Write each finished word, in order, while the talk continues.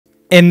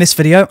In this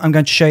video, I'm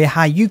going to show you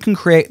how you can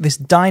create this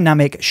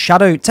dynamic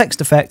shadow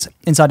text effect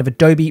inside of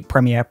Adobe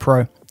Premiere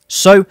Pro.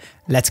 So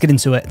let's get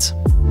into it.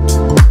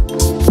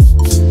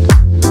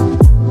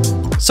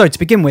 So to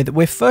begin with,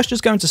 we're first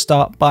just going to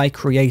start by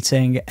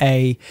creating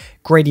a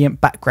gradient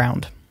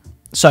background.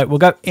 So we'll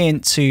go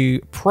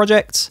into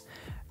Project,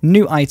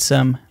 New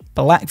Item,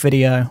 Black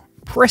Video,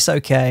 press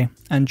OK,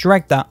 and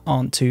drag that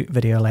onto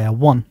Video Layer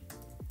 1.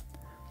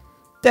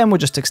 Then we'll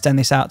just extend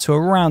this out to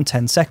around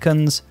 10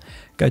 seconds,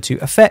 go to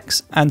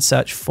Effects and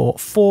search for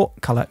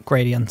 4-color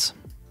gradient.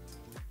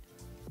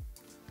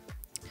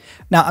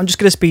 Now I'm just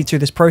going to speed through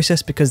this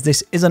process because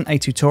this isn't a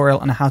tutorial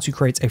on how to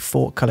create a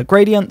 4-color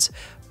gradient,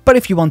 but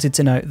if you wanted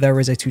to know, there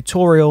is a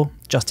tutorial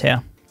just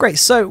here. Great,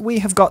 so we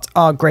have got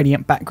our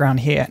gradient background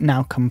here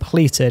now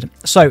completed.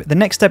 So the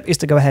next step is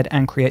to go ahead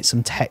and create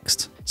some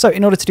text. So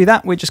in order to do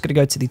that, we're just going to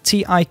go to the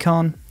T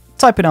icon,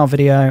 type in our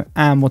video,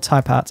 and we'll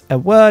type out a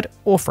word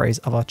or phrase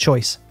of our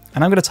choice.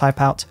 And I'm going to type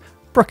out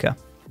Brooker.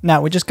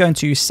 Now we're just going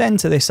to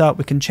center this up.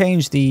 We can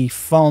change the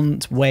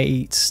font,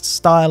 weight,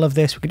 style of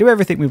this. We can do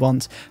everything we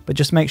want, but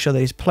just make sure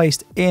that it's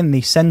placed in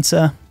the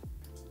center.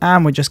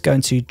 And we're just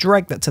going to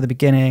drag that to the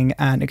beginning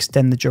and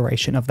extend the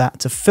duration of that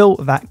to fill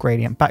that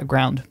gradient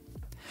background.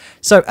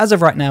 So as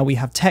of right now, we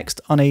have text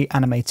on an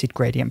animated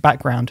gradient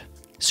background.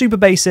 Super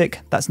basic,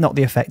 that's not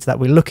the effect that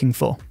we're looking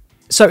for.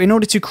 So in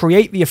order to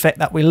create the effect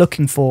that we're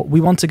looking for,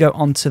 we want to go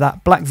onto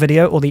that black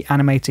video or the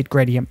animated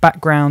gradient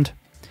background,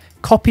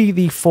 copy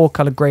the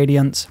 4-color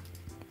gradient,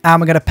 and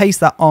we're going to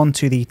paste that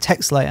onto the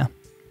text layer.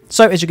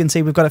 So as you can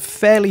see, we've got a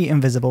fairly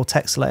invisible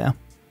text layer.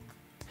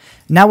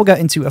 Now we'll go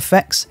into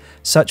Effects,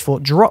 search for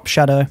Drop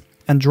Shadow,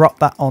 and drop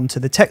that onto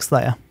the text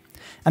layer.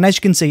 And as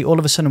you can see, all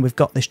of a sudden we've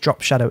got this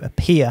drop shadow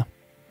appear.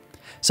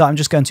 So I'm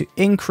just going to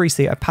increase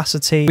the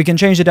opacity. We can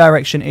change the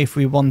direction if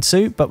we want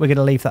to, but we're going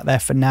to leave that there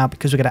for now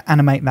because we're going to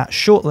animate that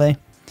shortly.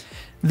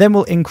 Then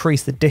we'll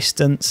increase the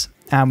distance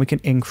and we can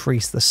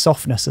increase the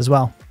softness as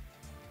well.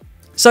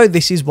 So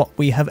this is what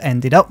we have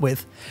ended up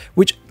with,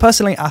 which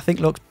personally I think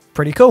looks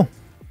pretty cool.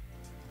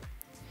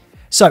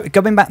 So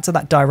going back to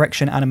that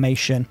direction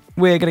animation,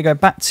 we're going to go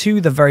back to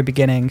the very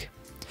beginning.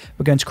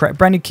 We're going to create a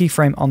brand new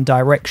keyframe on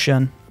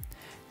direction,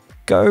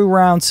 go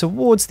around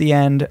towards the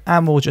end,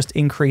 and we'll just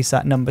increase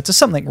that number to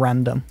something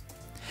random.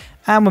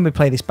 And when we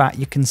play this back,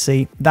 you can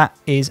see that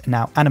is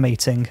now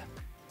animating.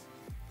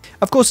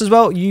 Of course, as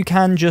well, you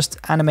can just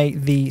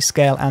animate the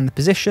scale and the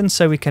position,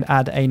 so we can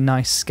add a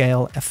nice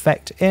scale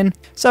effect in.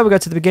 So we'll go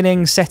to the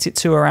beginning, set it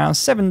to around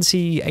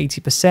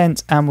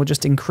 70–80%, and we'll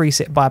just increase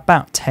it by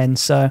about 10.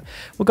 So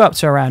we'll go up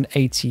to around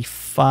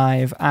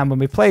 85. And when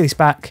we play this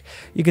back,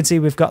 you can see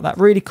we've got that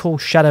really cool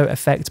shadow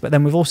effect, but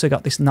then we've also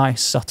got this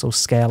nice subtle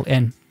scale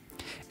in.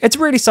 It's a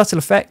really subtle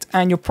effect,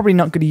 and you're probably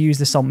not going to use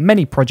this on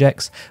many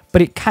projects,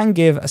 but it can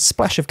give a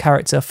splash of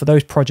character for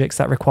those projects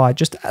that require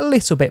just a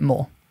little bit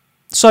more.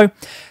 So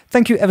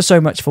thank you ever so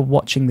much for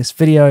watching this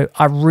video.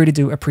 I really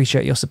do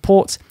appreciate your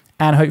support,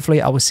 and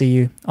hopefully I will see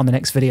you on the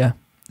next video.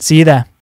 See you there.